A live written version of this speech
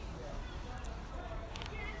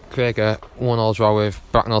Craig, 1-1 draw with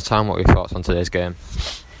Bracknell Town. What are your thoughts on today's game?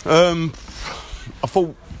 I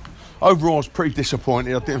thought overall I was pretty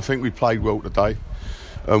disappointed. I didn't think we played well today.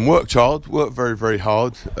 Worked hard, worked very, very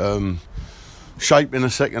hard. Shape in the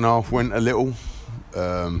second half went a little.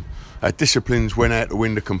 Our disciplines went out the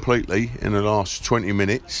window completely in the last 20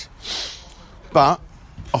 minutes. But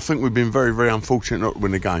I think we've been very, very unfortunate not to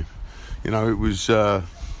win the game. You know, it was...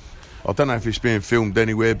 I don't know if it's being filmed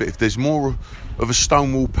anywhere, but if there's more of a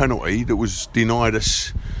Stonewall penalty that was denied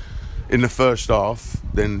us in the first half,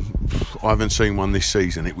 then I haven't seen one this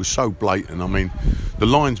season. It was so blatant. I mean, the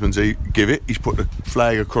linesman's give it. He's put the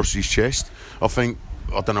flag across his chest. I don't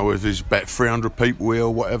know if there's about 300 people here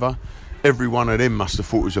or whatever. Every one of them must have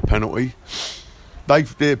thought it was a penalty.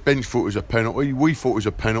 Their bench thought it was a penalty. We thought it was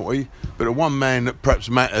a penalty. But the one man that perhaps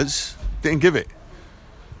matters didn't give it.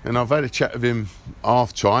 And I've had a chat with him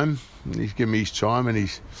half-time. He's given me his time, and he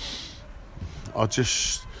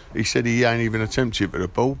said he ain't even attempted for the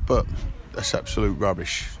ball, but that's absolute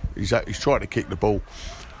rubbish. He's tried to kick the ball.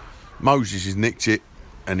 Moses has nicked it,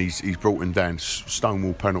 and he's brought him down.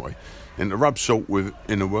 Stonewall penalty. And to rub salt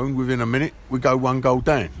in the wound, within a minute, we go 1 goal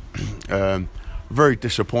down. Very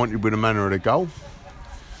disappointed with the manner of the goal.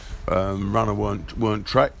 Runner weren't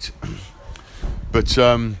tracked. But,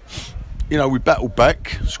 you know, we battled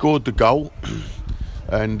back, scored the goal,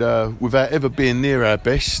 and without ever being near our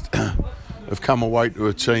best, have come away to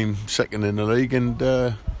a team second in the league and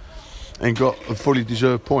got a fully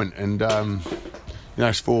deserved point. And, you know,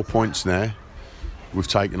 it's 4 points now we've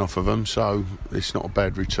taken off of them, so it's not a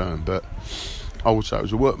bad return. But I would say it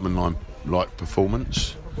was a workmanlike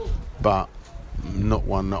performance, but not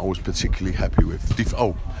one that I was particularly happy with. I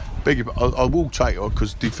will take it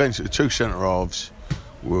because defence, the two centre halves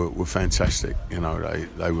were fantastic. You know,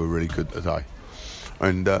 they were really good today.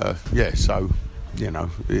 And so you know,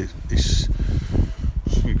 it's,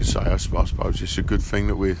 you could say, I suppose it's a good thing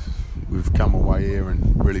that we've come away here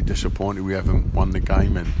and really disappointed we haven't won the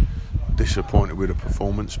game and disappointed with the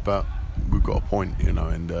performance, but we've got a point, you know,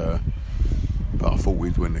 and but I thought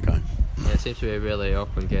we'd win the game. Yeah, it seems to be a really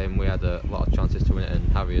open game. We had a lot of chances to win it,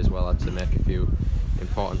 and Harry as well had to make a few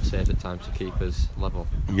important saves at times to keep us level.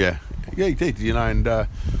 Yeah, he did, you know, and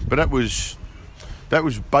but that was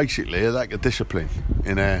basically a lack of discipline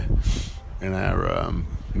in our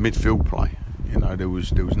midfield play. You know, there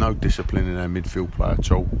was no discipline in our midfield play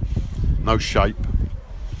at all, no shape,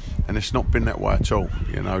 and it's not been that way at all.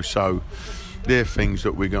 You know, so they're things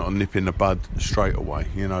that we're going to nip in the bud straight away.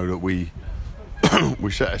 You know, that we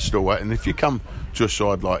set our stall at, and if you come to a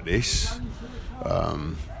side like this,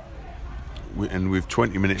 and with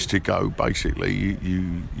 20 minutes to go, basically,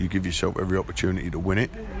 you give yourself every opportunity to win it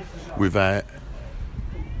without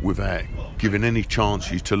giving any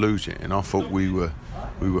chances to lose it. And I thought we were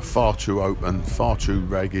far too open, far too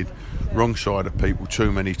ragged, wrong side of people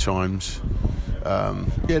too many times.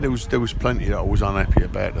 There was plenty that I was unhappy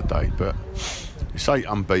about today, but it's 8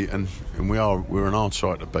 unbeaten, and we're an hard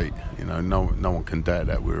side to beat. You know, no one can doubt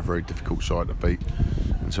that. We're a very difficult side to beat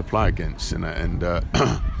and to play against, and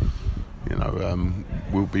you know,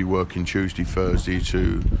 we'll be working Tuesday, Thursday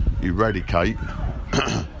to eradicate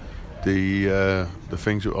the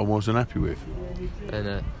things that I wasn't happy with.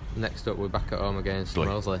 And next up, we're back at home against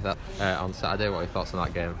Moseley on Saturday. What are your thoughts on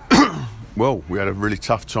that game? Well, we had a really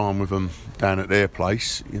tough time with them down at their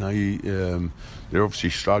place. You know, they're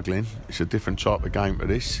obviously struggling. It's a different type of game to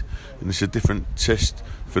this, and it's a different test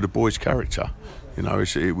for the boys' character. You know,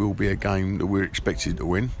 it will be a game that we're expected to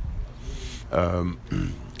win,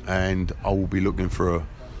 and I will be looking for a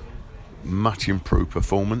much improved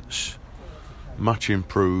performance, much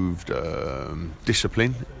improved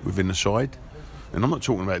discipline within the side. And I'm not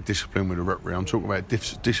talking about discipline with a referee. I'm talking about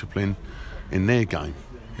discipline in their game.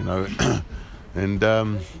 You know, and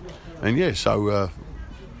yeah, so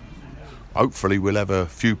hopefully we'll have a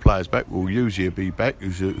few players back. Will Yuzi be back,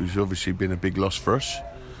 who's obviously been a big loss for us,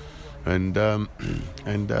 and so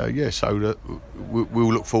that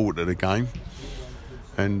we'll look forward to the game,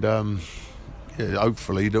 and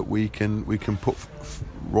hopefully that we can put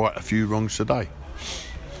right a few wrongs today.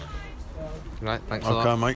 Right, thanks a lot. Okay, mate.